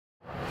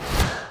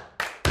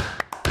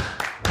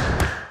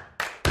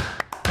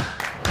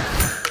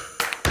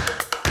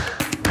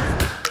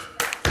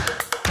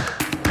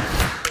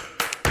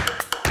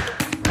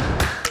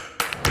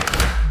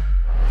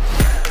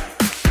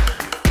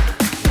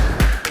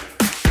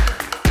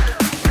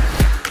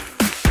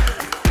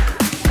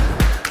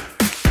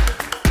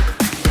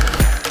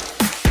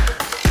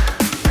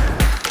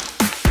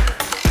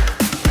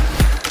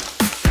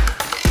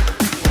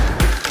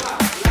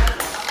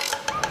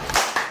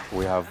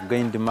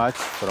gained much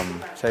from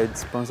child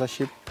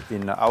sponsorship.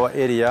 In our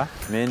area,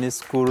 many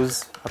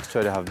schools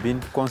actually have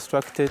been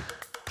constructed.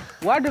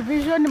 World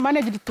Vision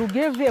managed to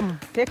give them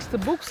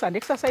textbooks and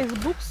exercise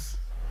books,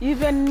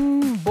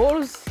 even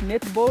balls,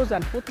 netballs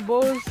and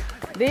footballs.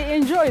 They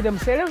enjoy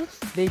themselves,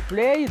 they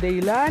play,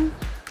 they learn.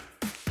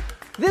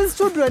 These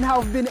children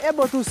have been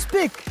able to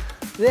speak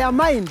their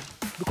mind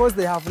because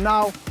they have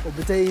now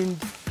obtained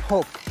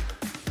hope.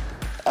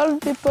 All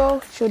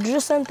people should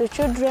listen to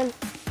children.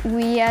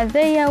 We are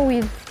there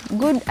with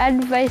good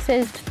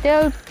advices to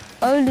tell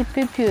all the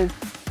people.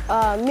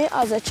 Me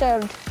as a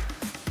child,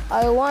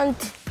 I want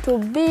to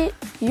be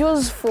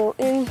useful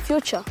in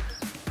future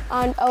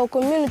and our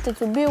community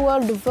to be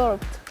well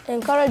developed,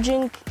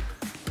 encouraging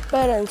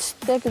parents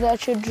to take their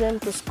children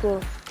to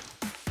school.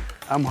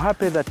 I'm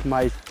happy that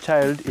my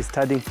child is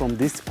studying from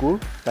this school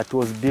that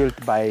was built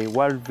by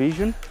World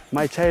Vision.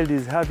 My child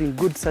is having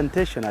good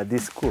sanitation at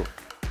this school.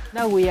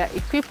 Now we are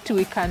equipped,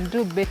 we can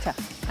do better.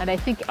 And I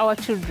think our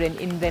children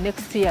in the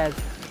next years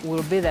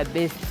will be the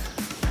best.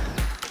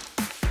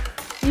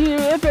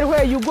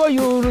 Everywhere you go,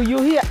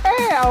 you hear,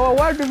 hey, our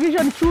World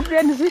Vision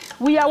children,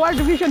 we are World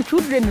Vision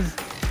children,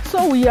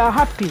 so we are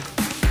happy.